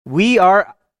We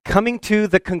are coming to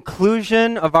the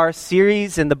conclusion of our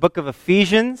series in the book of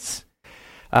Ephesians.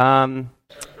 What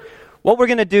we're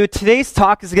going to do, today's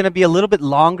talk is going to be a little bit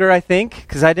longer, I think,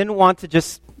 because I didn't want to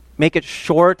just make it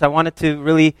short. I wanted to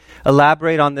really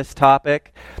elaborate on this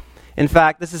topic. In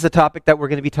fact, this is a topic that we're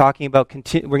going to be talking about.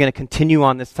 We're going to continue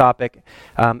on this topic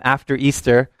after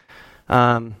Easter.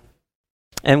 If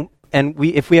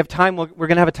we have time, we're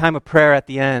going to have a time of prayer at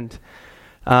the end.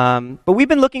 But we've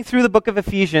been looking through the book of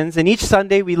Ephesians, and each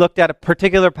Sunday we looked at a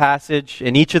particular passage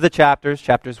in each of the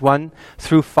chapters 1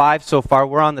 through 5 so far.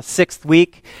 We're on the 6th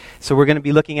week, so we're going to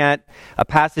be looking at a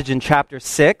passage in chapter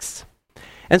 6.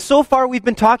 And so far we've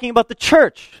been talking about the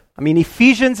church. I mean,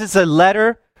 Ephesians is a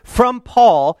letter from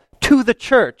Paul to the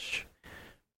church.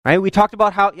 Right? We talked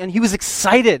about how, and he was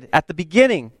excited at the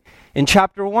beginning in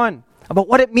chapter 1 about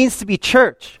what it means to be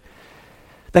church.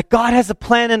 That God has a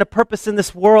plan and a purpose in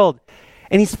this world,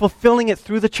 and he's fulfilling it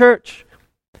through the church.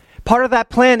 Part of that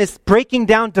plan is breaking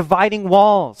down dividing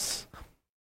walls.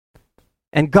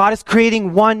 And God is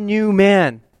creating one new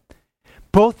man.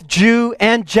 Both Jew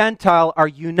and Gentile are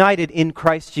united in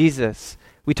Christ Jesus.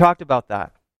 We talked about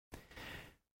that.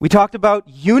 We talked about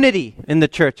unity in the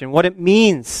church and what it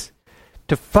means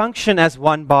to function as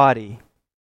one body.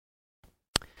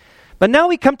 But now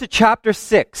we come to chapter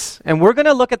 6, and we're going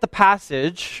to look at the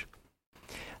passage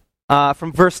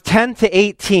from verse 10 to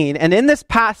 18. And in this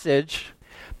passage,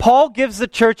 Paul gives the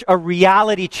church a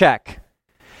reality check.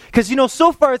 Because,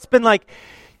 so far it's been like,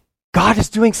 God is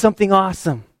doing something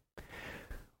awesome.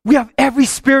 We have every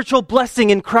spiritual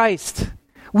blessing in Christ.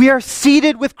 We are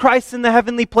seated with Christ in the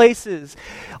heavenly places.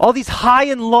 All these high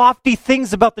and lofty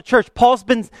things about the church. Paul's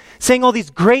been saying all these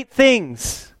great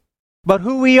things about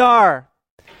who we are.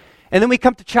 And then we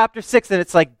come to chapter 6 and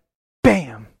it's like,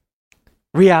 bam,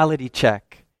 reality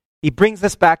check. He brings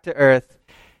us back to earth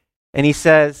and he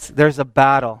says there's a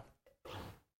battle.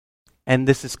 And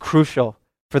this is crucial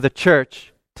for the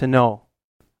church to know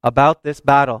about this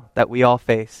battle that we all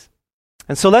face.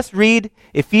 And so let's read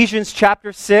Ephesians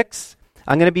chapter 6.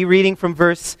 I'm going to be reading from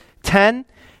verse 10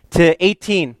 to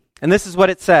 18. And this is what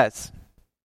it says.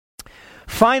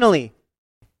 Finally,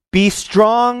 be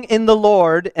strong in the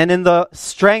Lord and in the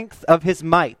strength of his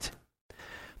might.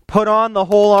 Put on the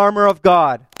whole armor of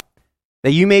God,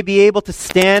 that you may be able to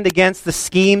stand against the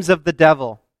schemes of the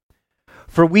devil.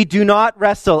 For we do not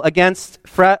wrestle against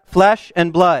flesh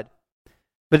and blood,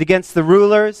 but against the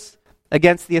rulers,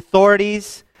 against the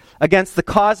authorities, against the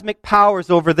cosmic powers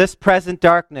over this present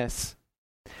darkness,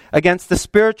 against the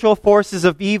spiritual forces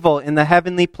of evil in the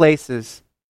heavenly places.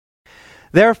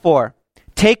 Therefore,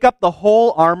 take up the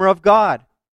whole armor of God,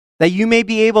 that you may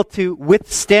be able to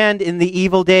withstand in the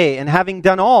evil day, and having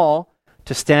done all,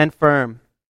 to stand firm.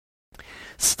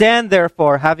 Stand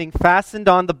therefore, having fastened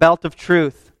on the belt of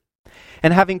truth,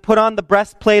 and having put on the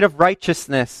breastplate of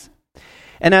righteousness,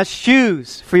 and as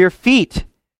shoes for your feet,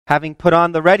 having put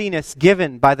on the readiness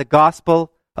given by the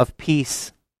gospel of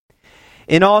peace.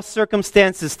 In all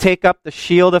circumstances take up the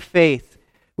shield of faith,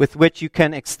 with which you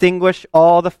can extinguish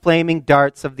all the flaming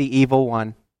darts of the evil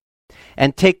one,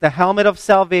 and take the helmet of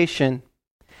salvation,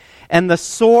 and the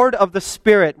sword of the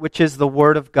Spirit, which is the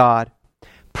word of God,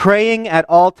 praying at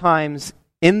all times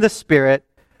in the Spirit,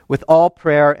 with all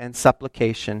prayer and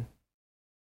supplication.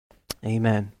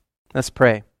 Amen. Let's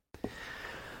pray.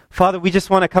 Father, we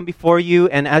just want to come before you,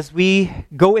 and as we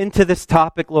go into this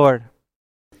topic, Lord,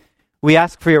 we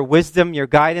ask for your wisdom, your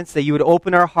guidance, that you would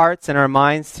open our hearts and our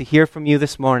minds to hear from you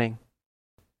this morning.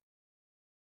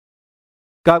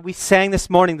 God, we sang this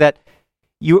morning that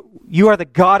you are the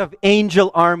God of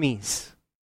angel armies,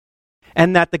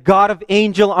 and that the God of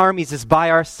angel armies is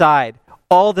by our side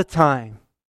all the time.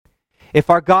 If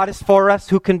our God is for us,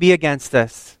 who can be against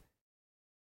us?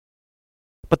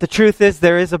 But the truth is,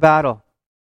 there is a battle.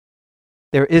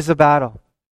 There is a battle.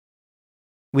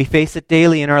 We face it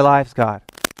daily in our lives, God.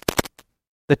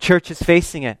 The church is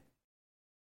facing it.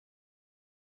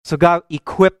 So God,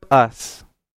 equip us.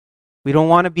 We don't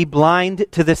want to be blind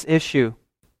to this issue.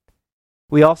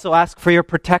 We also ask for your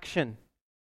protection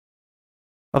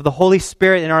of the Holy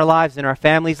Spirit in our lives, in our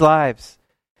families' lives,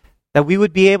 that we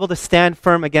would be able to stand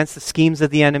firm against the schemes of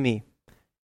the enemy.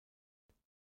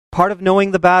 Part of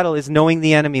knowing the battle is knowing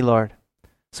the enemy, Lord.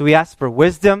 So we ask for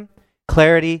wisdom,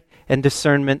 clarity, and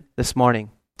discernment this morning.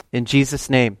 In Jesus'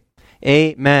 name,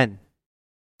 amen.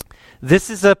 This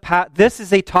is a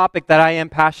topic that I am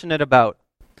passionate about.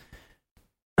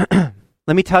 Let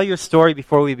me tell you a story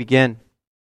before we begin.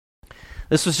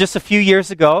 This was just a few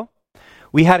years ago.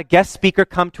 We had a guest speaker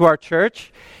come to our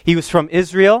church. He was from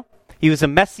Israel. He was a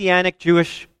Messianic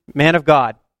Jewish man of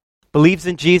God. Believes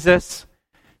in Jesus.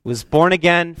 Was born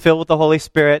again, filled with the Holy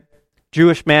Spirit,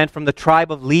 Jewish man from the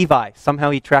tribe of Levi.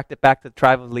 Somehow he tracked it back to the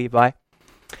tribe of Levi.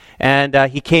 And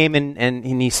he came and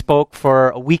he spoke for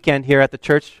a weekend here at the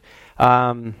church.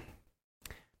 Man,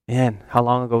 how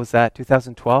long ago was that?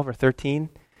 2012 or 13,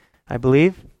 I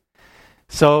believe.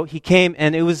 So he came,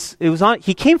 and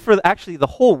he came for actually the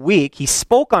whole week. He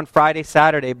spoke on Friday,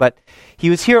 Saturday, but he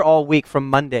was here all week from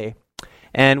Monday.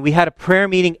 And we had a prayer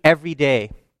meeting every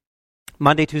day.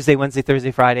 Monday, Tuesday, Wednesday,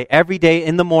 Thursday, Friday. Every day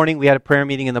in the morning, we had a prayer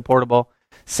meeting in the portable,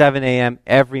 7 a.m.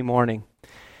 every morning.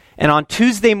 And on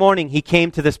Tuesday morning, he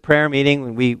came to this prayer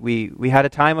meeting. We had a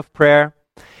time of prayer.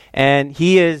 And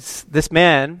this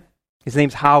man, his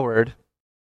name's Howard,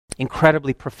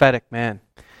 incredibly prophetic man.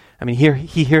 I mean,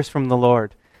 he hears from the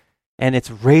Lord. And it's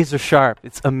razor sharp.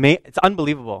 It's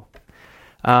unbelievable.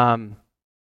 After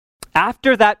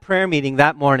that prayer meeting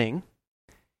that morning,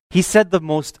 he said the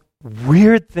most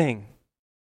weird thing.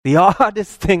 The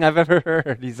oddest thing I've ever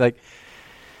heard. He's like,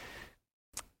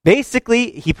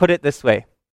 basically, he put it this way.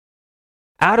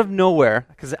 Out of nowhere,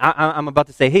 because I'm about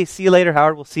to say, hey, see you later,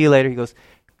 Howard, we'll see you later. He goes,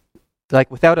 like,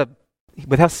 without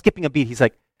skipping a beat, he's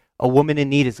like, a woman in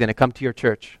need is going to come to your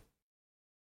church.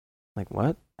 I'm like,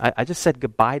 what? I just said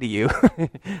goodbye to you.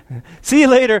 See you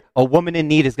later, a woman in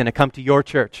need is going to come to your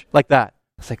church. Like that.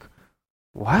 I was like,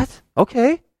 what?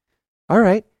 Okay. All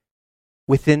right.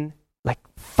 Within like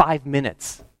 5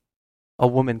 minutes, a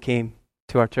woman came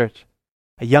to our church.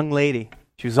 A young lady.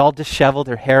 She was all disheveled.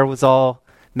 Her hair was all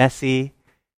messy.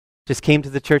 Just came to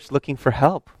the church looking for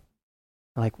help.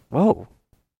 I'm like, whoa.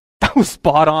 That was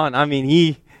spot on. I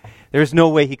mean, there's no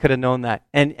way he could have known that.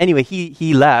 And anyway,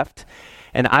 he left.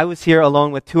 And I was here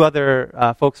alone with 2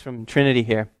 other folks from Trinity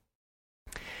here.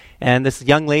 And this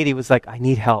young lady was like, I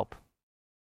need help.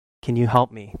 Can you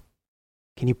help me?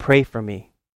 Can you pray for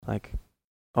me? Like,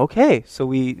 okay. So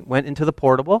we went into the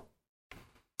portable.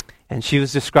 And she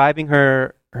was describing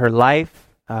her life.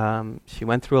 She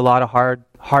went through a lot of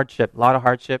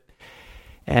hardship.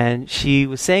 And she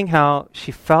was saying how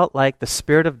she felt like the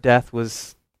spirit of death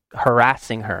was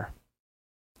harassing her.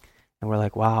 And we're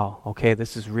like, wow, okay,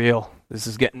 this is real. This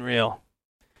is getting real.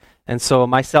 And so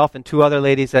myself and 2 other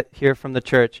ladies here from the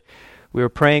church, we were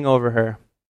praying over her.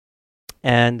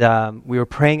 And we were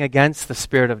praying against the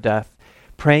spirit of death,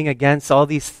 praying against all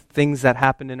these things that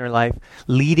happened in her life,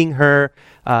 leading her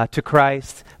to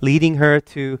Christ, leading her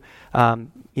to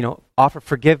offer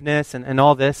forgiveness and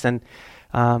all this. And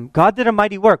God did a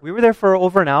mighty work. We were there for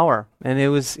over an hour, and it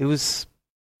was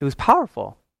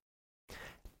powerful.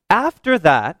 After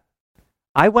that,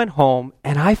 I went home,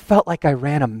 and I felt like I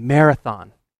ran a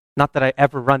marathon. Not that I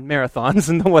ever run marathons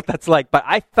and know what that's like, but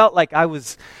I felt like I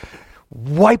was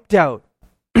wiped out,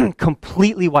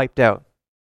 completely wiped out.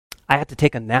 I had to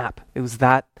take a nap. It was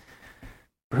that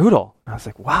brutal. I was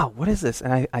like, wow, what is this?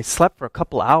 And I slept for a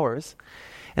couple hours,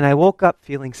 and I woke up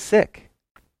feeling sick.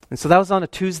 And so that was on a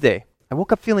Tuesday. I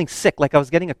woke up feeling sick, like I was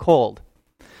getting a cold.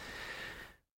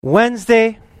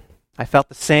 Wednesday, I felt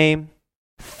the same.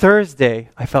 Thursday,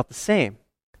 I felt the same.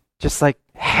 Just like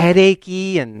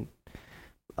headachy, and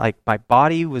like my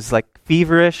body was like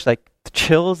feverish, like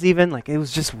chills even. Like it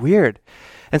was just weird.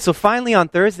 And so finally on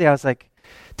Thursday, I was like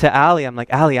to Allie, I'm like,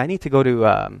 Allie, I need to go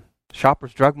to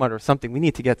Shoppers Drug Mart or something. We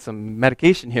need to get some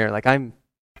medication here. Like I'm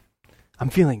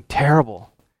feeling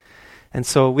terrible. And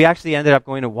so we actually ended up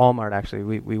going to Walmart,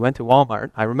 actually. We went to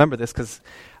Walmart. I remember this because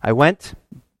I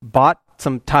bought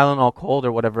some Tylenol Cold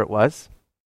or whatever it was,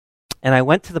 and I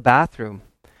went to the bathroom.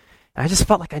 And I just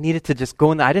felt like I needed to just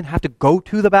go in there. I didn't have to go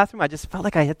to the bathroom. I just felt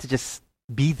like I had to just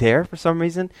be there for some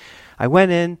reason. I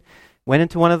went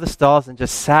into one of the stalls and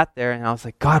just sat there, and I was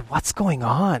like, God, what's going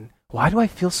on? Why do I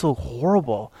feel so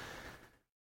horrible?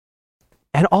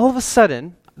 And all of a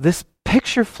sudden, this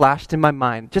picture flashed in my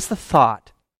mind, just a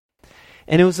thought.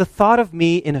 And it was a thought of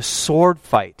me in a sword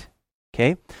fight.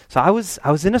 Okay? So I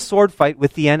was in a sword fight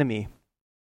with the enemy.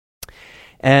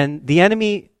 And the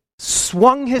enemy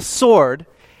swung his sword,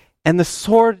 and the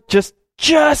sword just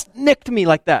nicked me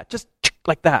like that. Just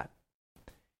like that.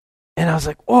 And I was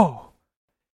like, whoa.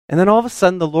 And then all of a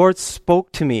sudden, the Lord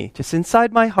spoke to me, just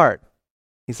inside my heart.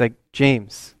 He's like,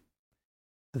 James,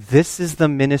 this is the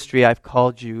ministry I've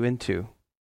called you into.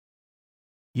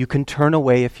 You can turn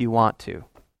away if you want to.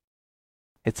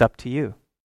 It's up to you.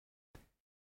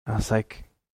 I was like,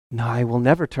 no, I will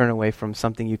never turn away from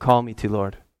something you call me to,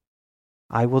 Lord.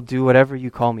 I will do whatever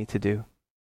you call me to do.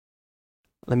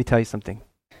 Let me tell you something.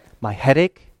 My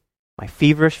headache, my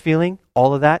feverish feeling,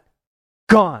 all of that,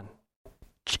 gone.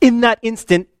 In that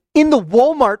instant, in the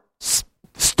Walmart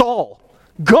stall.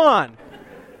 Gone.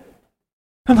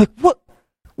 I'm like, what?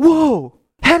 Whoa.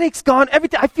 Headache's gone.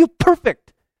 Everything. I feel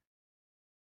perfect.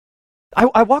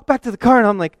 I walk back to the car and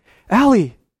I'm like,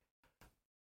 Allie,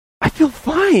 I feel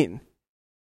fine.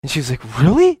 And she's like,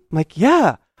 really? I'm like,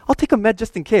 yeah, I'll take a med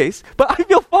just in case, but I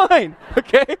feel fine,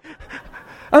 okay?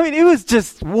 I mean, it was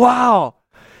just, wow.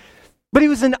 But it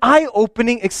was an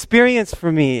eye-opening experience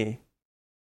for me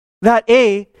that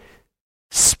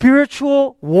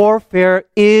spiritual warfare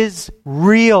is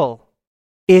real.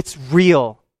 It's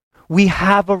real. We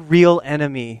have a real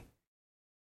enemy.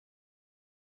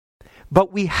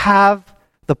 But we have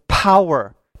the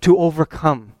power to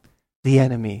overcome the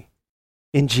enemy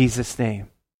in Jesus' name.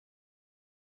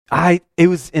 It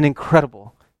was an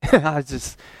incredible. I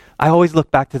always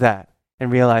look back to that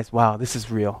and realize, wow, this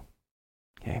is real.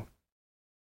 Okay.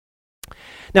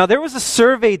 Now, there was a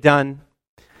survey done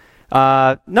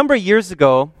a number of years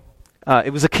ago.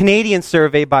 It was a Canadian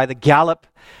survey by the Gallup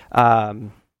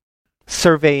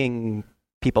surveying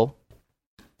people,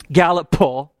 Gallup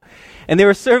poll. And they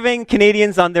were surveying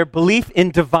Canadians on their belief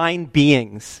in divine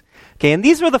beings. Okay, and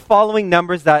these were the following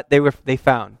numbers that they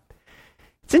found.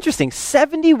 It's interesting.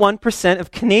 71%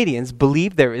 of Canadians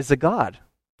believe there is a God.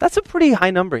 That's a pretty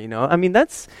high number, you know. I mean,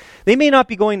 they may not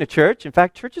be going to church. In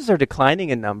fact, churches are declining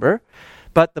in number,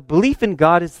 but the belief in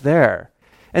God is there.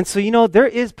 And so, you know, there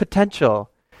is potential.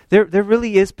 There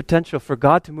really is potential for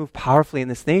God to move powerfully in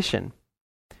this nation.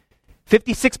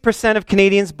 56% of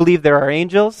Canadians believe there are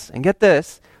angels. And get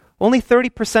this, only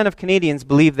 30% of Canadians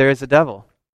believe there is a devil.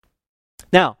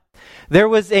 Now, there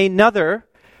was another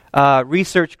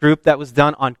research group that was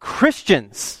done on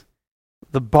Christians.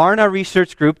 The Barna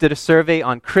Research Group did a survey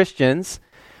on Christians.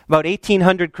 About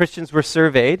 1,800 Christians were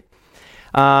surveyed.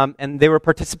 And they were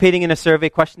participating in a survey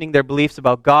questioning their beliefs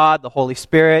about God, the Holy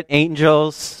Spirit,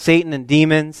 angels, Satan, and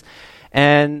demons.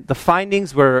 And the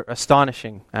findings were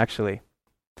astonishing, actually.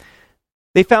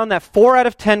 They found that 4 out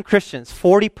of 10 Christians,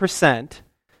 40%,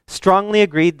 strongly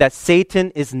agreed that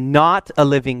Satan is not a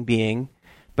living being,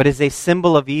 but is a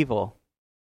symbol of evil.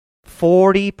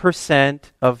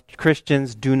 40% of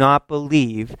Christians do not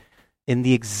believe in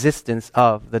the existence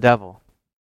of the devil.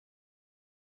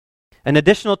 An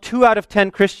additional 2 out of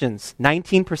 10 Christians,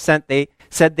 19%, they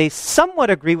said they somewhat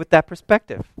agree with that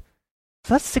perspective.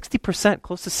 So that's 60%,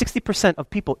 close to 60% of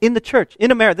people in the church,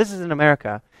 in America, this is in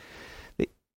America,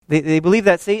 they believe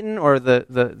that Satan, or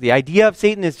the idea of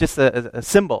Satan, is just a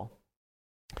symbol.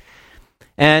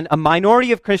 And a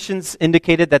minority of Christians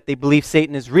indicated that they believe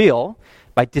Satan is real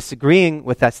by disagreeing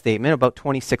with that statement, about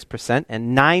 26%,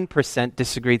 and 9%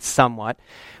 disagreed somewhat.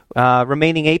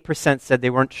 Remaining 8% said they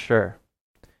weren't sure.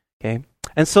 Okay?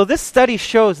 And so this study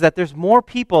shows that there's more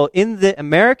people in the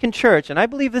American church, and I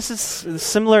believe this is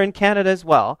similar in Canada as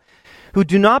well, who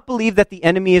do not believe that the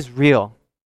enemy is real.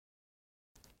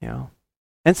 You know?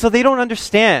 And so they don't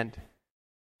understand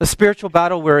the spiritual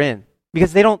battle we're in,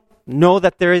 because they don't know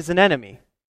that there is an enemy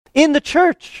in the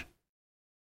church.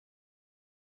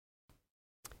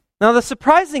 Now, the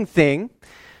surprising thing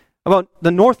about the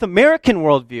North American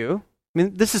worldview, I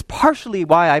mean, this is partially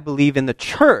why I believe in the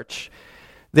church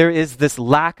there is this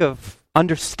lack of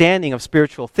understanding of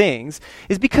spiritual things,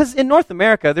 is because in North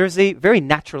America there's a very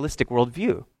naturalistic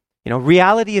worldview. You know,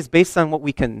 reality is based on what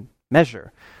we can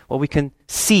measure, what we can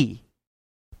see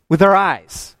with our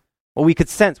eyes, what we could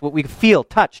sense, what we could feel,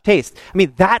 touch, taste. I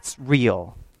mean, that's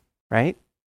real, right?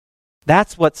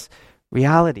 That's what's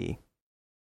reality.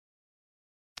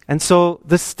 And so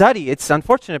the study, it's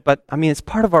unfortunate, but I mean, it's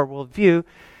part of our worldview.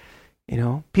 You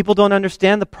know, people don't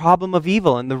understand the problem of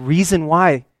evil and the reason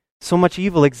why so much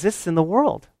evil exists in the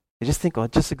world. They just think, oh,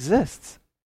 it just exists.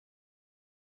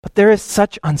 But there is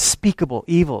such unspeakable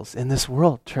evils in this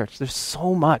world, church. There's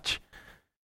so much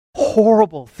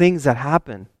horrible things that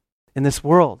happen in this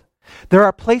world. There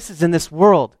are places in this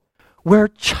world where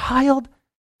child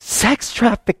sex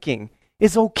trafficking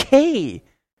is okay.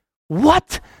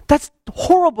 What? That's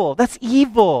horrible. That's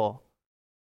evil.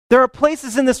 There are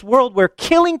places in this world where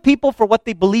killing people for what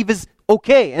they believe is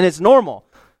okay and is normal.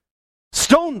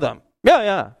 Stone them.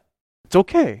 Yeah. It's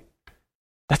okay.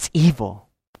 That's evil.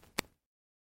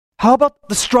 How about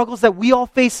the struggles that we all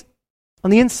face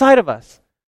on the inside of us?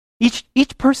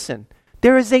 Each person,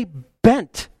 there is a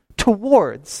bent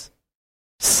towards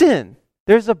sin.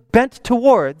 There's a bent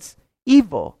towards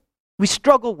evil. We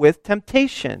struggle with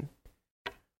temptation.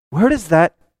 Where does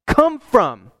that come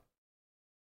from?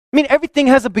 I mean, everything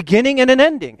has a beginning and an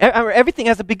ending. Everything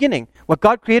has a beginning. What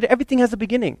God created, everything has a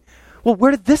beginning. Well,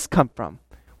 where did this come from?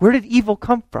 Where did evil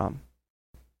come from?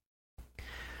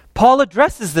 Paul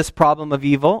addresses this problem of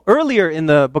evil earlier in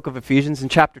the book of Ephesians in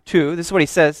chapter 2. This is what he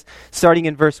says, starting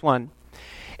in verse 1.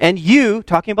 And you,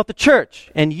 talking about the church,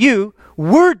 and you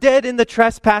were dead in the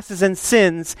trespasses and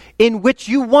sins in which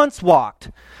you once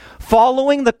walked,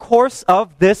 following the course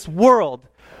of this world,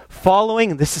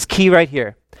 following, this is key right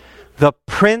here, the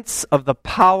prince of the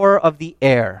power of the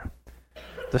air,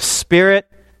 the spirit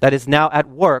that is now at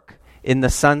work in the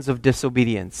sons of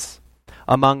disobedience,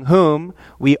 among whom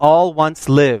we all once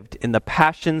lived in the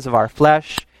passions of our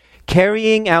flesh,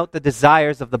 carrying out the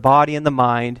desires of the body and the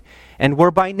mind, and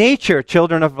were by nature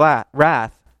children of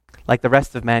wrath, like the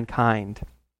rest of mankind.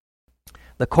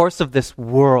 The course of this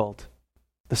world,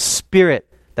 the spirit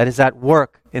that is at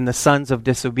work in the sons of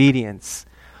disobedience,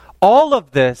 all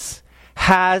of this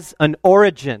has an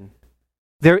origin.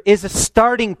 There is a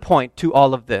starting point to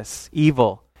all of this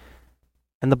evil.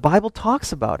 And the Bible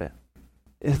talks about it.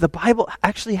 The Bible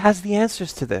actually has the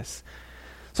answers to this.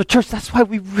 So church, that's why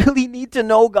we really need to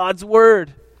know God's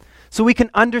word. So we can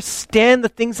understand the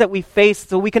things that we face,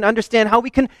 so we can understand how we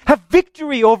can have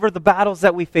victory over the battles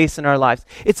that we face in our lives.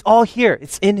 It's all here.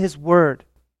 It's in his word.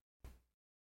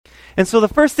 And so the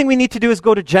first thing we need to do is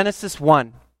go to Genesis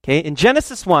 1. Okay, in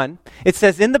Genesis 1, it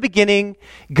says, in the beginning,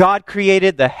 God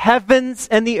created the heavens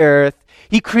and the earth.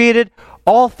 He created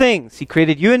all things. He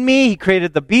created you and me. He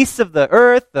created the beasts of the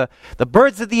earth, the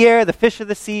birds of the air, the fish of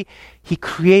the sea. He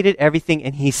created everything,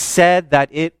 and he said that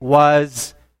it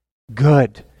was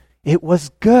good. It was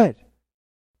good.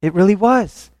 It really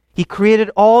was. He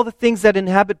created all the things that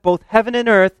inhabit both heaven and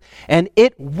earth, and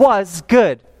it was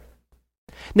good.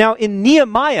 Now, in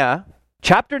Nehemiah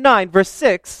chapter 9, verse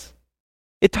 6,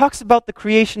 it talks about the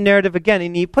creation narrative again,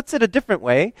 and he puts it a different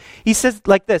way. He says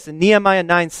like this, in Nehemiah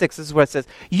 9:6, this is what it says,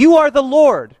 "You are the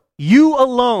Lord, you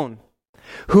alone,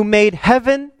 who made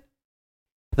heaven,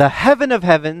 the heaven of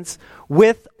heavens,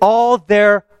 with all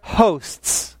their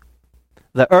hosts,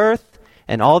 the earth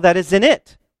and all that is in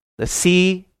it, the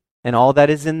sea and all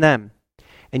that is in them.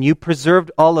 And you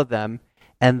preserved all of them,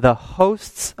 and the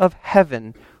hosts of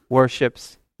heaven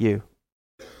worships you."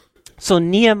 So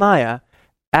Nehemiah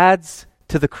adds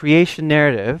to the creation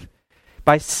narrative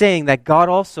by saying that God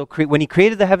also, when he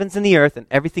created the heavens and the earth and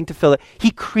everything to fill it,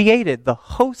 he created the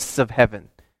hosts of heaven.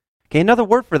 Okay, another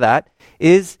word for that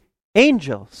is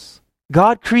angels.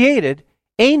 God created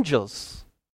angels.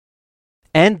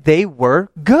 And they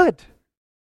were good.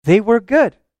 They were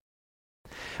good.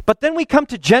 But then we come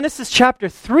to Genesis chapter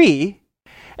 3,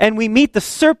 and we meet the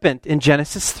serpent in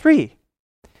Genesis 3.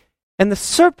 And the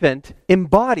serpent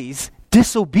embodies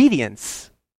disobedience.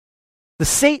 The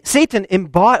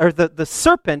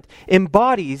serpent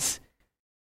embodies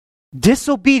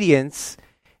disobedience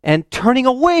and turning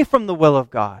away from the will of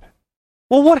God.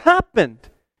 Well, what happened?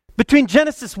 Between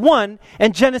Genesis 1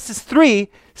 and Genesis 3,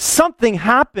 something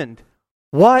happened.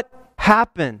 What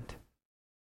happened?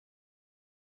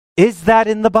 Is that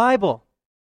in the Bible?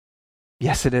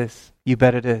 Yes, it is. You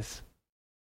bet it is.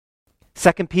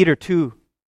 2 Peter 2,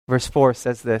 verse 4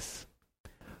 says this,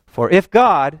 "For if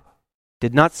God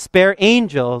did not spare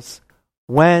angels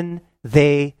when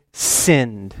they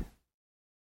sinned,"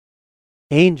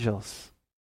 angels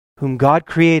whom God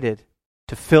created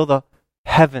to fill the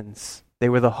heavens, they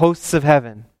were the hosts of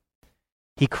heaven.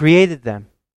 He created them.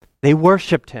 They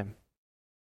worshiped him.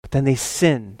 But then they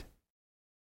sinned.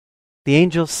 The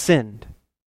angels sinned.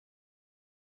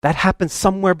 That happened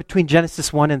somewhere between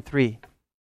Genesis 1 and 3.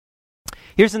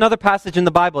 Here's another passage in the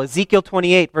Bible, Ezekiel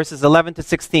 28, verses 11 to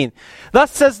 16.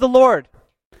 "Thus says the Lord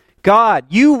God,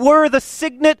 you were the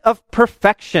signet of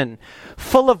perfection,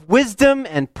 full of wisdom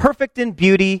and perfect in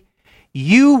beauty.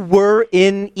 You were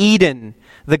in Eden,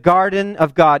 the garden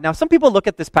of God." Now, some people look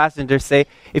at this passage and they say,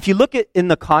 if you look at in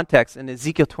the context in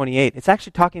Ezekiel 28, it's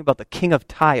actually talking about the king of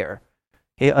Tyre,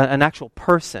 okay, an actual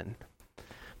person.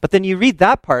 But then you read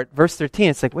that part, verse 13,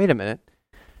 it's like, wait a minute.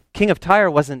 King of Tyre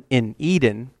wasn't in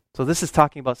Eden, so this is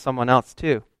talking about someone else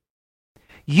too.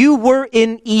 "You were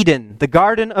in Eden, the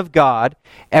garden of God.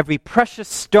 Every precious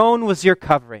stone was your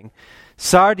covering.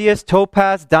 Sardius,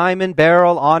 topaz, diamond,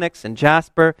 beryl, onyx, and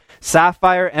jasper,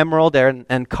 sapphire, emerald,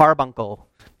 and carbuncle."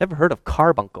 Never heard of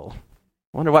carbuncle.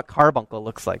 I wonder what carbuncle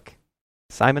looks like.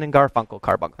 Simon and Garfunkel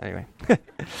carbuncle, anyway.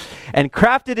 "And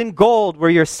crafted in gold were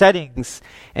your settings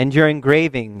and your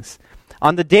engravings.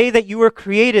 On the day that you were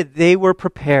created, they were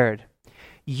prepared.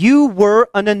 You were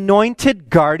an anointed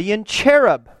guardian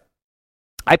cherub.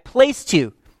 I placed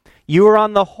you. You were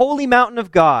on the holy mountain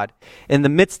of God. In the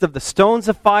midst of the stones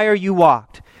of fire you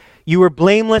walked. You were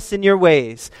blameless in your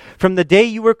ways. From the day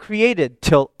you were created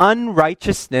till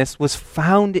unrighteousness was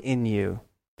found in you.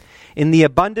 In the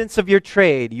abundance of your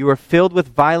trade, you were filled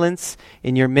with violence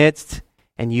in your midst,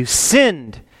 and you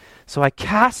sinned. So I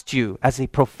cast you as a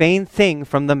profane thing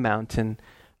from the mountain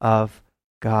of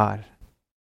God."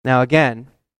 Now again,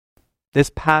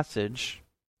 this passage,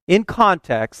 in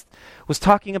context, was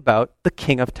talking about the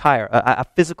king of Tyre,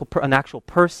 an actual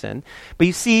person. But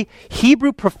you see,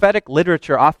 Hebrew prophetic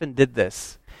literature often did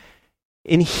this.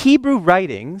 In Hebrew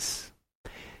writings,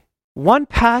 one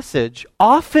passage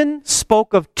often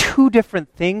spoke of two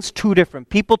different things, two different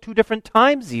people, two different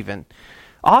times even.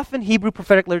 Often Hebrew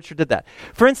prophetic literature did that.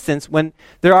 For instance, when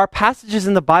there are passages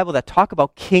in the Bible that talk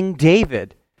about King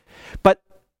David, but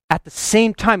at the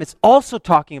same time, it's also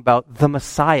talking about the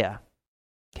Messiah.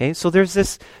 Okay, so there's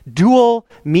this double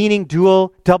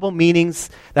meanings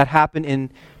that happen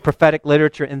in prophetic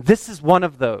literature, and this is one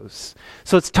of those.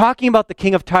 So it's talking about the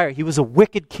king of Tyre. He was a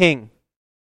wicked king.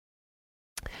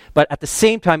 But at the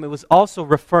same time, it was also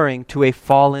referring to a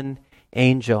fallen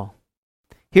angel.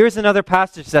 Here's another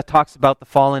passage that talks about the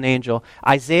fallen angel.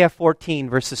 Isaiah 14,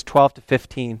 verses 12 to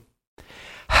 15.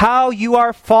 How you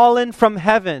are fallen from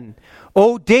heaven,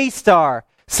 O day star,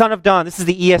 son of dawn. This is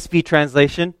the ESV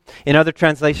translation. In other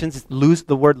translations,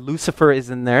 the word Lucifer is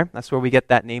in there. That's where we get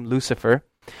that name, Lucifer.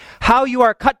 How you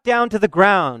are cut down to the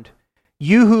ground,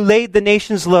 you who laid the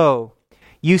nations low.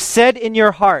 You said in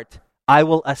your heart, I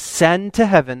will ascend to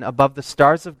heaven above the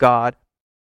stars of God.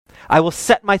 I will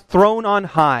set my throne on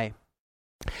high.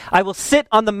 I will sit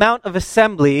on the mount of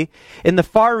assembly in the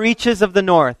far reaches of the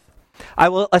north. I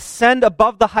will ascend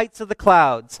above the heights of the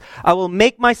clouds. I will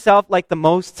make myself like the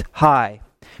Most High.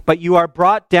 But you are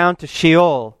brought down to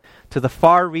Sheol, to the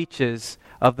far reaches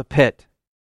of the pit.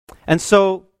 And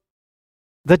so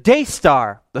the day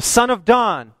star, the son of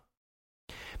dawn,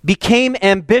 became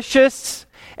ambitious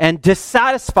and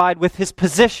dissatisfied with his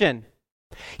position.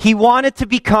 He wanted to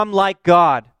become like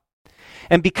God.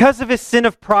 And because of his sin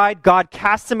of pride, God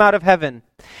cast him out of heaven.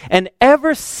 And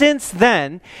ever since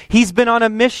then, he's been on a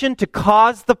mission to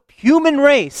cause the human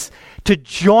race to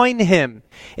join him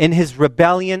in his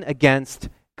rebellion against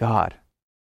God.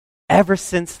 Ever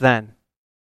since then.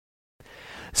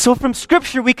 So from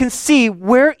Scripture, we can see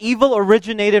where evil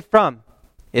originated from.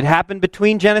 It happened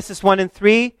between Genesis 1 and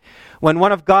 3, when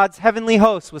one of God's heavenly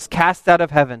hosts was cast out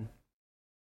of heaven.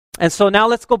 And so now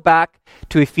let's go back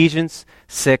to Ephesians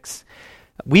 6.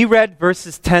 We read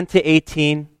verses 10 to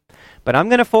 18, but I'm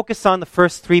going to focus on the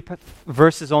first three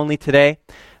verses only today,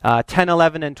 10,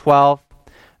 11, and 12.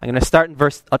 I'm going to start in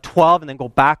verse 12 and then go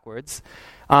backwards.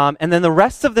 And then the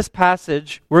rest of this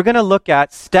passage, we're going to look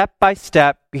at step by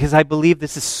step, because I believe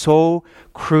this is so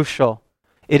crucial.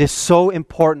 It is so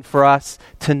important for us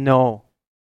to know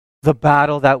the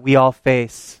battle that we all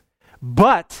face,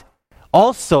 but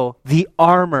also the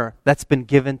armor that's been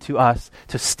given to us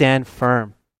to stand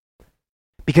firm.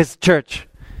 Because, church,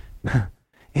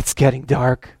 it's getting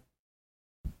dark.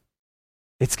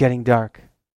 It's getting dark.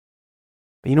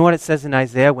 But you know what it says in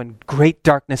Isaiah? When great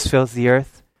darkness fills the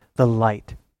earth, the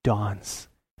light dawns.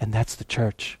 And that's the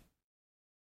church.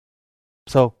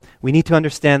 So we need to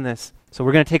understand this. So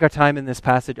we're going to take our time in this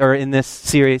passage, or in this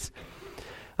series.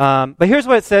 But here's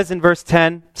what it says in verse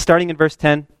 10, starting in verse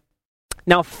 10.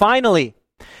 Now finally,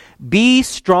 be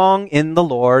strong in the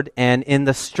Lord and in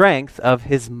the strength of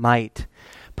his might.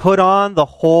 Put on the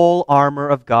whole armor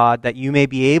of God, that you may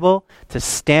be able to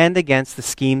stand against the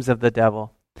schemes of the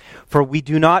devil. For we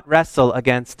do not wrestle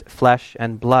against flesh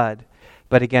and blood,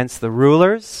 but against the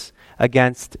rulers,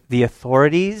 against the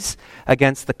authorities,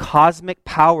 against the cosmic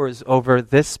powers over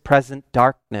this present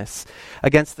darkness,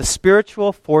 against the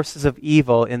spiritual forces of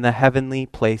evil in the heavenly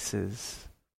places.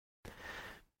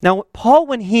 Now, Paul,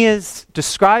 when he is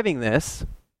describing this,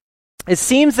 it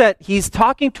seems that he's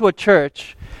talking to a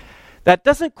church that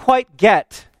doesn't quite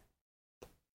get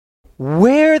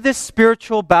where this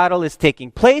spiritual battle is taking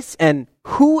place and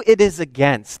who it is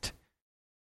against.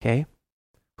 Okay?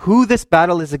 Who this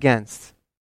battle is against.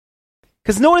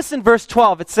 Because notice in verse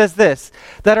 12, it says this,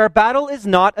 that our battle is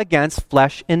not against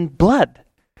flesh and blood.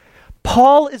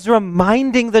 Paul is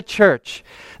reminding the church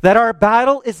that our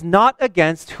battle is not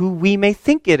against who we may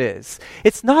think it is.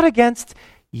 It's not against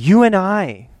you and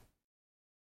I.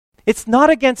 It's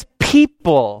not against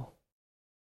people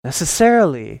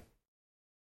necessarily.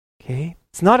 Okay?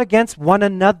 It's not against one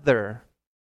another.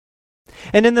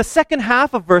 And in the second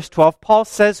half of verse 12, Paul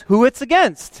says who it's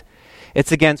against.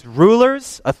 It's against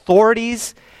rulers,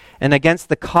 authorities, and against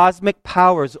the cosmic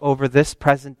powers over this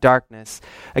present darkness,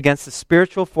 against the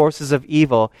spiritual forces of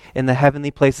evil in the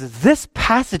heavenly places. This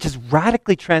passage has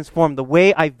radically transformed the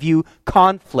way I view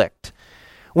conflict.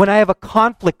 When I have a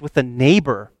conflict with a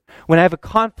neighbor, when I have a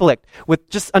conflict with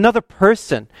just another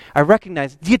person, I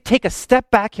recognize, you take a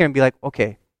step back here and be like,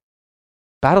 okay,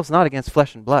 battle's not against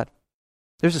flesh and blood.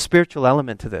 There's a spiritual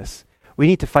element to this. We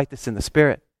need to fight this in the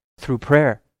Spirit through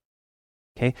prayer.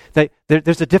 Okay,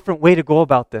 there's a different way to go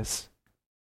about this.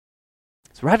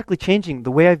 It's radically changing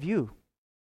the way I view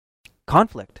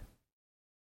conflict.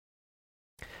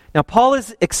 Now, Paul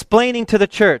is explaining to the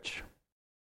church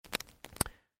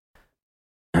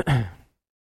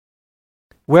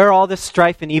where all this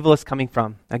strife and evil is coming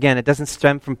from. Again, it doesn't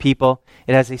stem from people.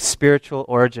 It has a spiritual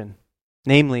origin,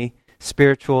 namely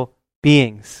spiritual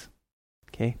beings.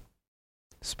 Okay?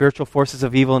 Spiritual forces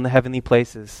of evil in the heavenly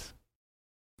places.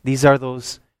 These are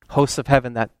those hosts of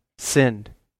heaven that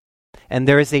sinned. And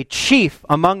there is a chief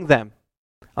among them,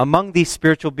 among these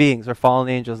spiritual beings or fallen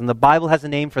angels. And the Bible has a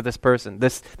name for this person,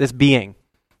 this being.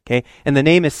 Okay? And the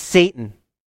name is Satan.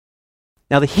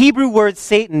 Now, the Hebrew word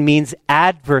Satan means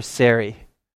adversary.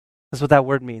 That's what that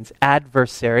word means,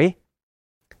 adversary.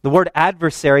 The word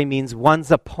adversary means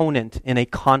one's opponent in a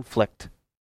conflict.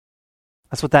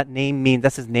 That's what that name means.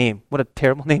 That's his name. What a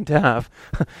terrible name to have.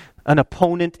 An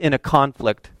opponent in a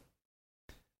conflict.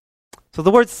 So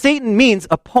the word Satan means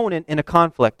opponent in a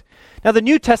conflict. Now, the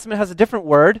New Testament has a different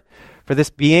word for this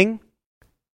being.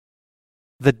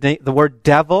 The word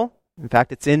devil. In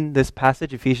fact, it's in this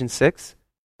passage, Ephesians 6.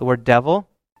 The word devil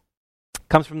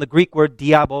comes from the Greek word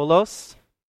diabolos,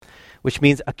 which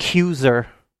means accuser.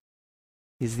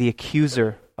 He's the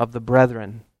accuser of the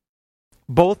brethren.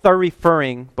 Both are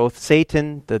referring, both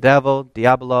Satan, the devil,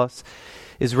 diabolos,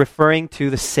 is referring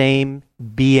to the same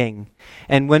being.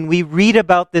 And when we read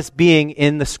about this being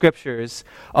in the scriptures,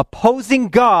 opposing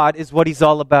God is what he's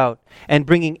all about, and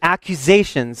bringing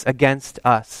accusations against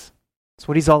us. That's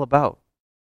what he's all about.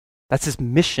 That's his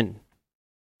mission,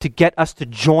 to get us to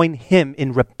join him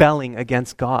in rebelling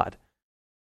against God.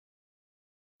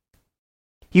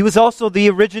 He was also the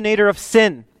originator of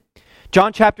sin.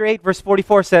 John chapter 8, verse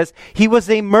 44 says, he was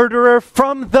a murderer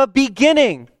from the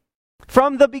beginning.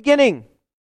 From the beginning.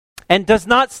 And does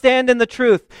not stand in the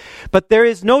truth. But there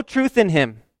is no truth in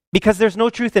him. Because there's no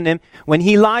truth in him. When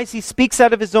he lies, he speaks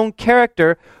out of his own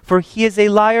character, for he is a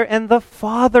liar and the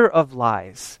father of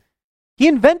lies. He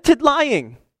invented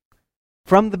lying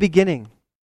from the beginning.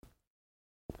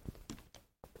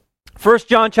 1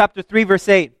 John chapter 3, verse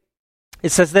 8. It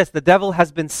says this, the devil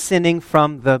has been sinning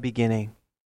from the beginning.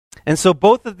 And so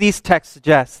both of these texts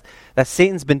suggest that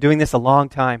Satan's been doing this a long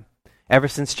time, ever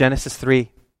since Genesis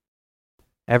 3.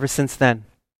 Ever since then.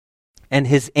 And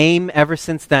his aim ever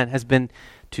since then has been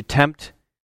to tempt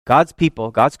God's people,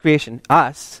 God's creation,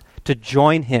 us, to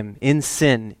join him in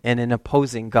sin and in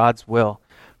opposing God's will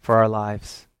for our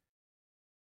lives.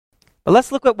 But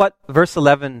let's look at what verse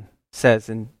 11 says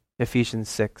in Ephesians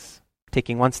 6,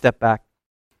 taking one step back.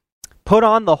 Put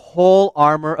on the whole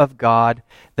armor of God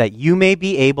that you may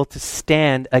be able to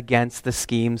stand against the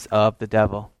schemes of the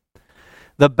devil.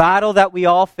 The battle that we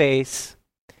all face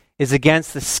is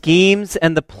against the schemes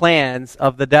and the plans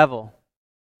of the devil.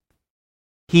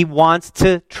 He wants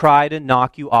to try to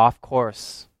knock you off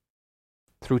course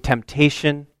through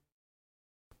temptation,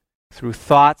 through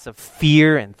thoughts of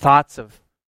fear and thoughts of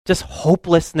just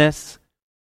hopelessness,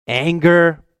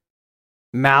 anger,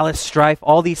 malice, strife,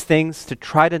 all these things to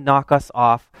try to knock us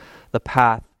off the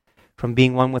path from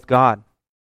being one with God.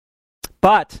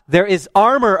 But there is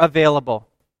armor available.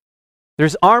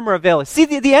 There's armor available. See,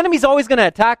 the enemy's always going to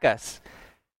attack us.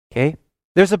 Okay?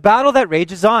 There's a battle that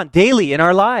rages on daily in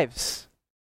our lives.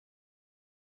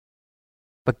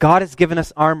 But God has given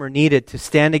us armor needed to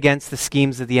stand against the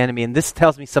schemes of the enemy. And this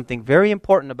tells me something very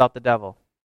important about the devil.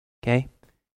 Okay?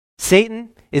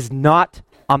 Satan is not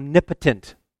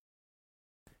omnipotent.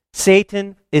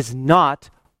 Satan is not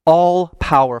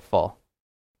all-powerful.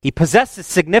 He possesses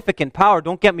significant power,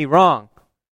 don't get me wrong.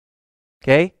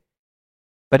 Okay?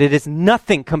 But it is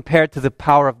nothing compared to the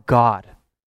power of God.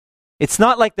 It's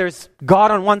not like there's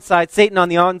God on one side, Satan on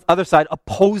the other side,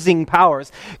 opposing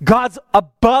powers. God's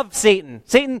above Satan.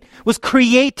 Satan was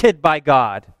created by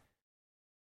God.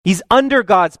 He's under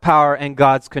God's power and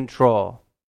God's control.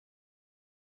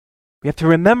 We have to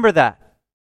remember that.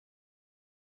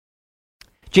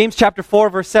 James chapter 4,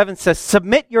 verse 7 says,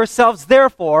 submit yourselves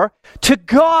therefore to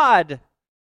God.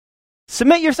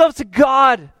 Submit yourselves to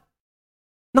God.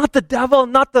 Not the devil,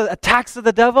 not the attacks of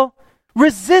the devil.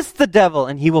 Resist the devil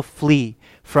and he will flee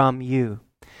from you.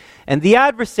 And the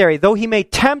adversary, though he may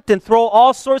tempt and throw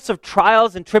all sorts of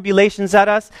trials and tribulations at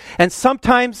us, and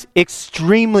sometimes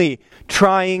extremely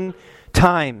trying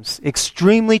times,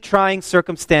 extremely trying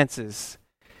circumstances,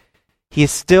 he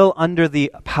is still under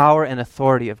the power and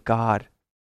authority of God.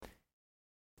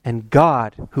 And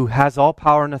God, who has all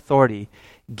power and authority,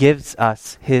 gives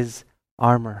us his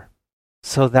armor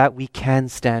so that we can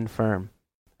stand firm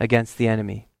against the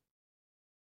enemy.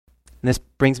 And this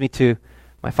brings me to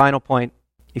my final point,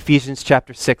 Ephesians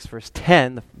chapter 6, verse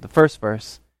 10, the first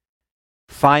verse.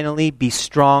 Finally, be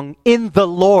strong in the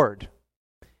Lord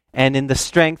and in the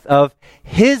strength of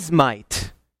his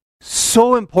might.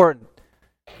 So important.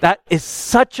 That is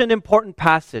such an important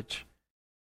passage.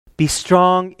 Be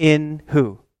strong in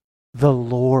who? The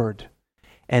Lord.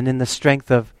 And in the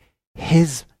strength of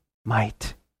his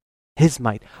might. His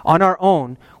might. On our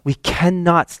own, we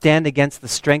cannot stand against the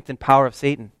strength and power of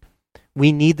Satan.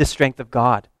 We need the strength of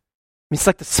God. It's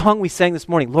like the song we sang this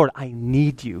morning, Lord, I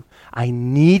need you. I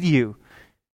need you.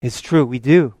 It's true, we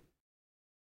do.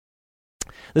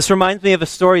 This reminds me of a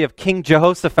story of King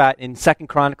Jehoshaphat in 2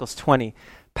 Chronicles 20.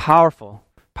 Powerful,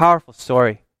 powerful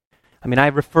story. I mean, I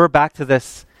refer back to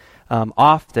this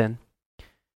often.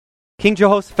 King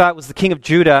Jehoshaphat was the king of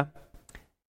Judah.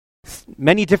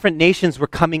 Many different nations were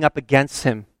coming up against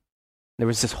him. There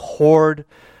was this horde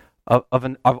of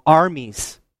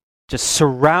armies just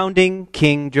surrounding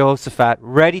King Jehoshaphat,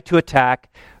 ready to attack,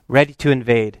 ready to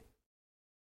invade.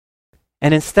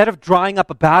 And instead of drawing up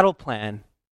a battle plan,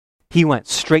 he went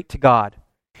straight to God.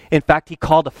 In fact, he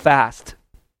called a fast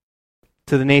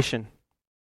to the nation.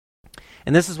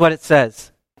 And this is what it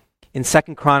says in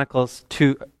 2 Chronicles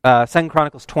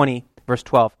 20, verse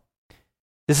 12.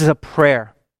 This is a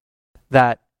prayer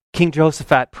that King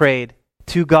Jehoshaphat prayed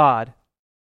to God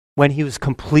when he was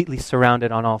completely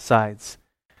surrounded on all sides.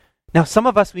 Now, some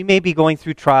of us, we may be going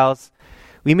through trials.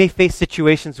 We may face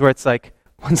situations where it's like,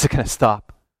 when's it going to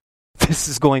stop? This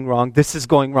is going wrong. This is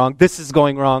going wrong. This is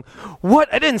going wrong. What?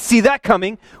 I didn't see that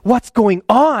coming. What's going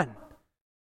on?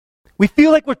 We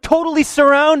feel like we're totally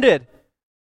surrounded.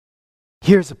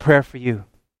 Here's a prayer for you.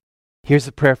 Here's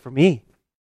a prayer for me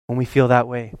when we feel that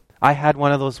way. I had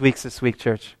one of those weeks this week,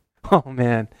 church. Oh,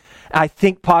 man. I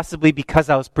think possibly because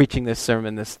I was preaching this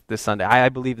sermon this Sunday. I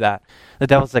believe that. The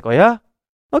devil's like, oh, yeah?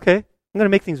 Okay. I'm going to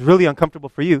make things really uncomfortable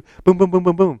for you. Boom, boom, boom,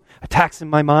 boom, boom. Attacks in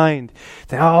my mind.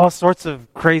 Then all sorts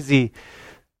of crazy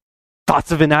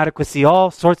thoughts of inadequacy.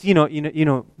 All sorts,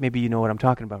 maybe you know what I'm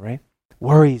talking about, right?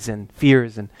 Worries and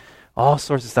fears and all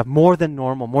sorts of stuff. More than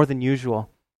normal, more than usual.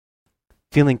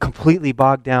 Feeling completely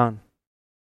bogged down.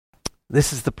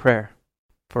 This is the prayer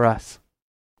for us.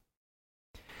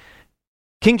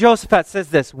 King Jehoshaphat says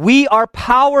this, we are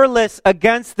powerless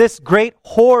against this great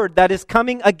horde that is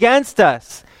coming against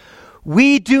us.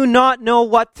 We do not know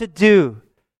what to do,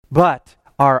 but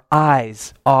our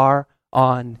eyes are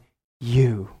on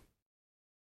you.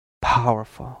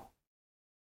 Powerful.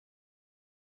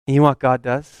 And you know what God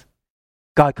does?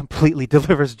 God completely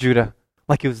delivers Judah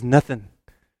like it was nothing.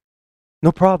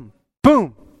 No problem.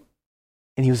 Boom!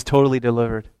 And he was totally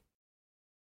delivered.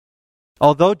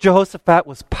 Although Jehoshaphat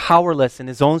was powerless in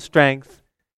his own strength,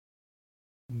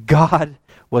 God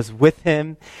was with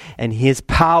him, and his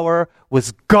power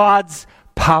was God's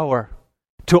power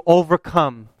to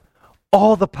overcome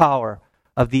all the power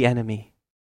of the enemy.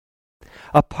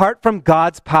 Apart from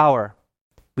God's power,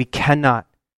 we cannot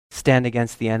stand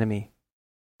against the enemy.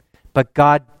 But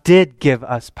God did give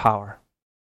us power.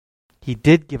 He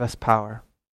did give us power.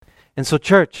 And so,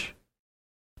 church,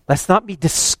 let's not be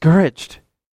discouraged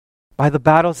by the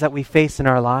battles that we face in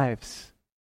our lives,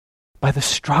 by the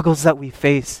struggles that we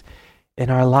face in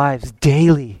our lives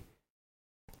daily.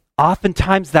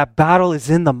 Oftentimes that battle is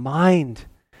in the mind,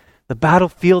 the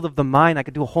battlefield of the mind. I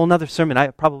could do a whole nother sermon. I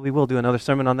probably will do another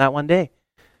sermon on that one day,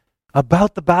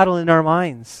 about the battle in our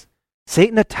minds.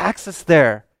 Satan attacks us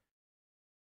there.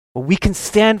 But we can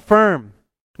stand firm.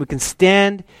 We can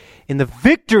stand in the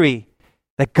victory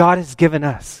that God has given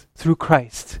us through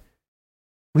Christ.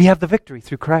 We have the victory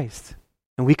through Christ,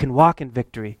 and we can walk in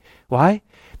victory. Why?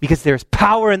 Because there's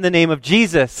power in the name of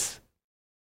Jesus.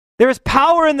 There is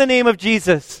power in the name of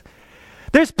Jesus.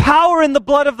 There's power in the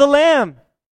blood of the Lamb.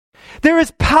 There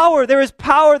is power, there is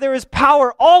power, there is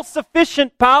power, all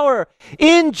sufficient power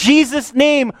in Jesus'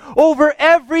 name over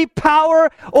every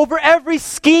power, over every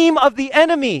scheme of the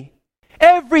enemy.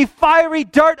 Every fiery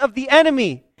dart of the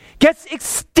enemy gets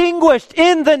extinguished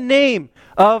in the name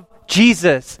of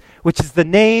Jesus, which is the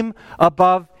name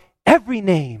above every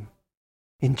name.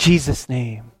 In Jesus'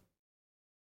 name.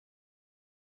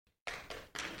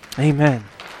 Amen.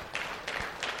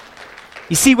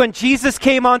 You see, when Jesus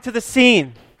came onto the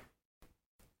scene,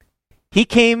 he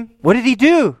came, what did he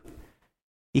do?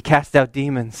 He cast out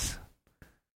demons.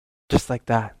 Just like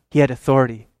that. He had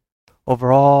authority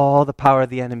over all the power of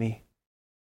the enemy.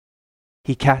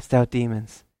 He cast out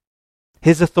demons.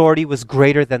 His authority was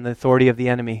greater than the authority of the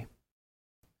enemy.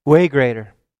 Way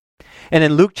greater. And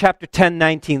in Luke chapter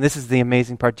 10:19, this is the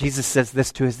amazing part. Jesus says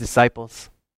this to his disciples.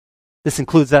 This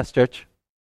includes us, church.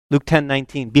 Luke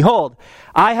 10:19. Behold,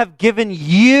 I have given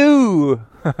you,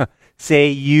 say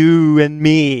you and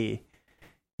me.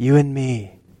 You and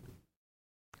me.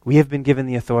 We have been given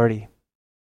the authority.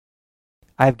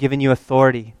 I have given you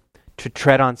authority to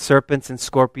tread on serpents and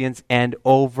scorpions and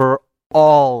over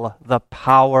all the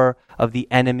power of the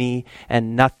enemy,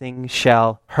 and nothing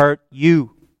shall hurt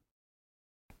you.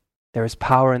 There is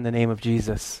power in the name of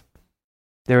Jesus.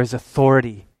 There is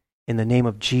authority in the name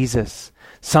of Jesus.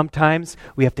 Sometimes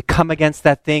we have to come against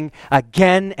that thing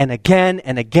again and again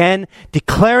and again,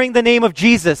 declaring the name of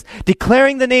Jesus,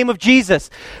 declaring the name of Jesus,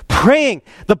 praying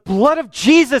the blood of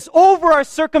Jesus over our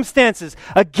circumstances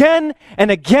again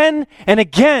and again and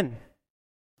again.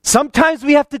 Sometimes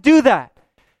we have to do that.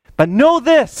 But know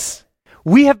this,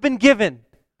 we have been given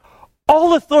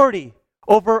all authority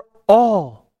over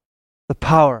all the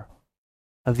power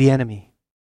of the enemy.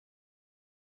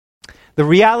 The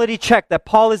reality check that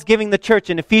Paul is giving the church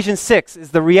in Ephesians 6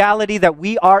 is the reality that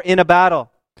we are in a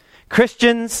battle.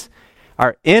 Christians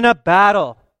are in a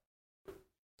battle.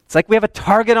 It's like we have a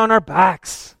target on our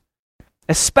backs,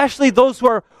 especially those who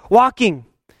are walking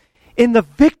in the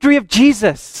victory of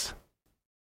Jesus,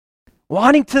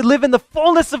 wanting to live in the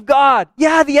fullness of God.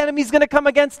 Yeah, the enemy's going to come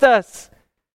against us,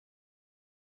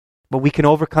 but we can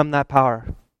overcome that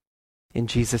power in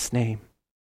Jesus' name.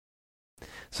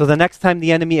 So the next time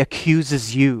the enemy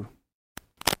accuses you,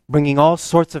 bringing all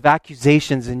sorts of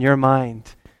accusations in your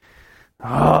mind,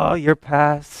 oh, your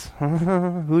past,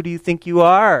 who do you think you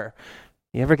are?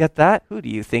 You ever get that? Who do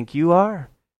you think you are?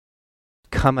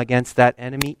 Come against that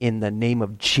enemy in the name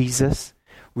of Jesus.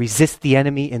 Resist the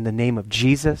enemy in the name of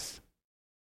Jesus.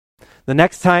 The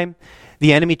next time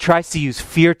the enemy tries to use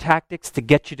fear tactics to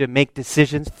get you to make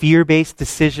decisions, fear-based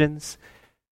decisions,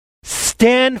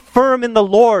 stand firm in the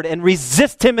Lord and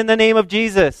resist him in the name of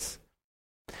Jesus.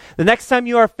 The next time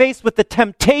you are faced with the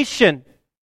temptation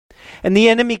and the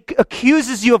enemy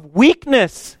accuses you of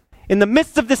weakness in the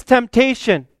midst of this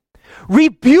temptation,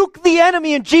 rebuke the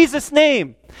enemy in Jesus'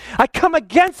 name. I come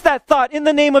against that thought in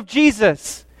the name of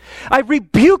Jesus. I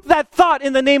rebuke that thought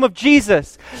in the name of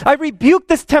Jesus. I rebuke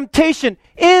this temptation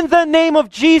in the name of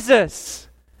Jesus.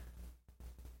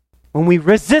 When we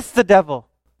resist the devil,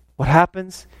 what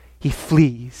happens? He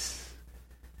flees.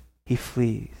 He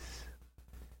flees.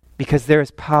 Because there is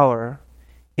power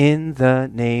in the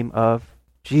name of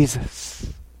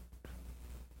Jesus.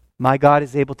 My God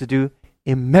is able to do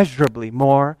immeasurably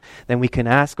more than we can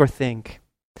ask or think.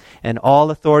 And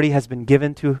all authority has been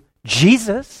given to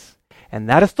Jesus, and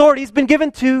that authority has been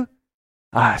given to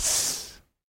us.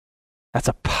 That's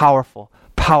a powerful,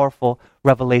 powerful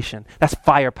revelation. That's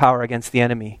firepower against the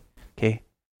enemy. Okay?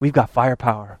 We've got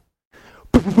firepower.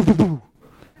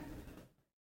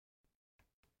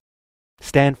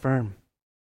 Stand firm.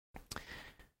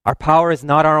 Our power is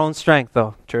not our own strength,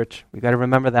 though, church. We've got to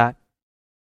remember that.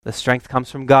 The strength comes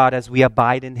from God as we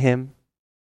abide in him.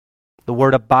 The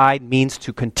word abide means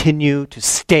to continue, to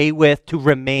stay with, to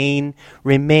remain.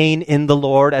 Remain in the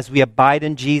Lord as we abide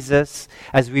in Jesus,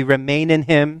 as we remain in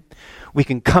him. We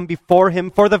can come before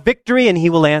him for the victory and he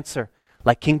will answer.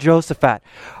 Like King Jehoshaphat,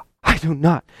 I do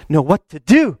not know what to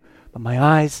do, but my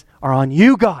eyes are on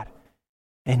you, God.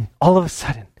 And all of a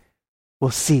sudden,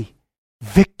 we'll see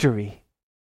victory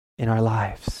in our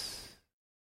lives.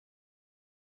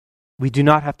 We do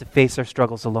not have to face our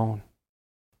struggles alone.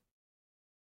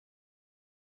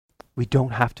 We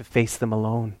don't have to face them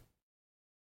alone.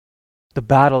 The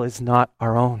battle is not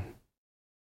our own.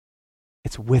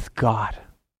 It's with God.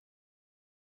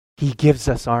 He gives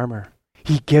us armor.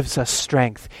 He gives us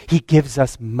strength. He gives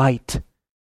us might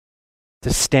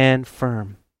to stand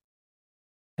firm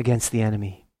against the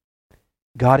enemy.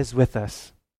 God is with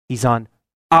us. He's on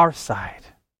our side.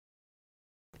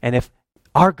 And if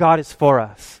our God is for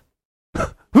us,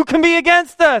 who can be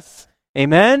against us?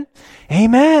 Amen?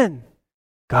 Amen.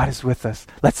 God is with us.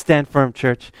 Let's stand firm,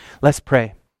 church. Let's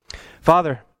pray.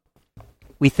 Father,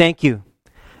 we thank you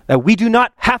that we do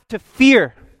not have to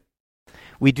fear.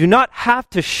 We do not have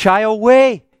to shy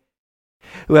away.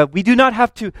 We do not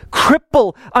have to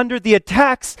cripple under the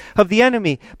attacks of the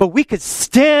enemy, but we could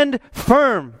stand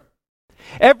firm.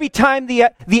 Every time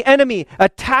the enemy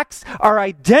attacks our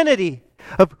identity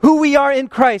of who we are in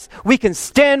Christ, we can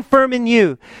stand firm in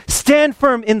you. Stand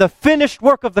firm in the finished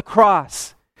work of the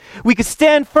cross. We can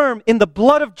stand firm in the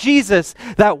blood of Jesus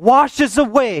that washes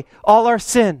away all our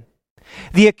sin.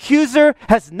 The accuser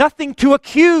has nothing to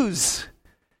accuse.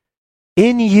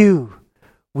 In you,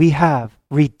 we have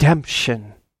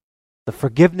redemption, the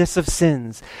forgiveness of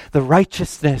sins, the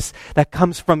righteousness that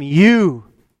comes from you.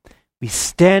 We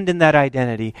stand in that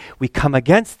identity. We come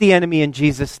against the enemy in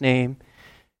Jesus' name.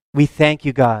 We thank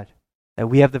you, God, that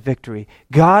we have the victory.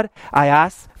 God, I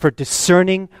ask for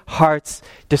discerning hearts,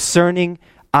 discerning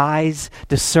eyes,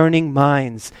 discerning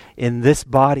minds in this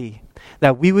body,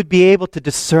 that we would be able to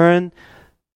discern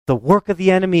the work of the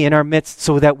enemy in our midst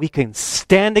so that we can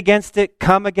stand against it,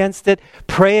 come against it,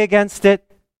 pray against it,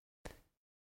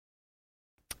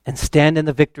 and stand in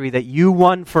the victory that you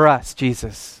won for us,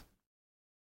 Jesus.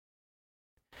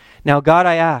 Now, God,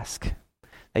 I ask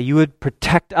that you would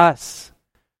protect us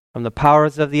from the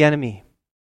powers of the enemy,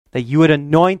 that you would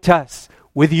anoint us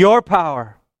with your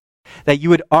power, that you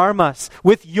would arm us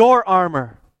with your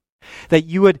armor, that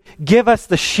you would give us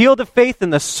the shield of faith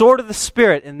and the sword of the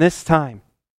Spirit in this time,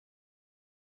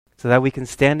 so that we can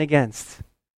stand against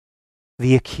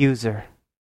the accuser,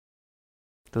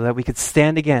 so that we could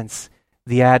stand against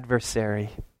the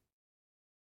adversary.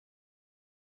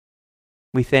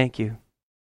 We thank you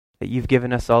that you've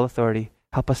given us all authority.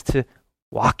 Help us to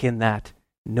walk in that,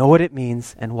 know what it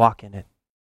means, and walk in it.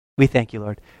 We thank you,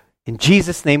 Lord. In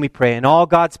Jesus' name we pray. And all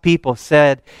God's people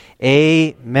said,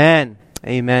 Amen.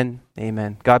 Amen.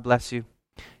 Amen. God bless you.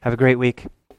 Have a great week.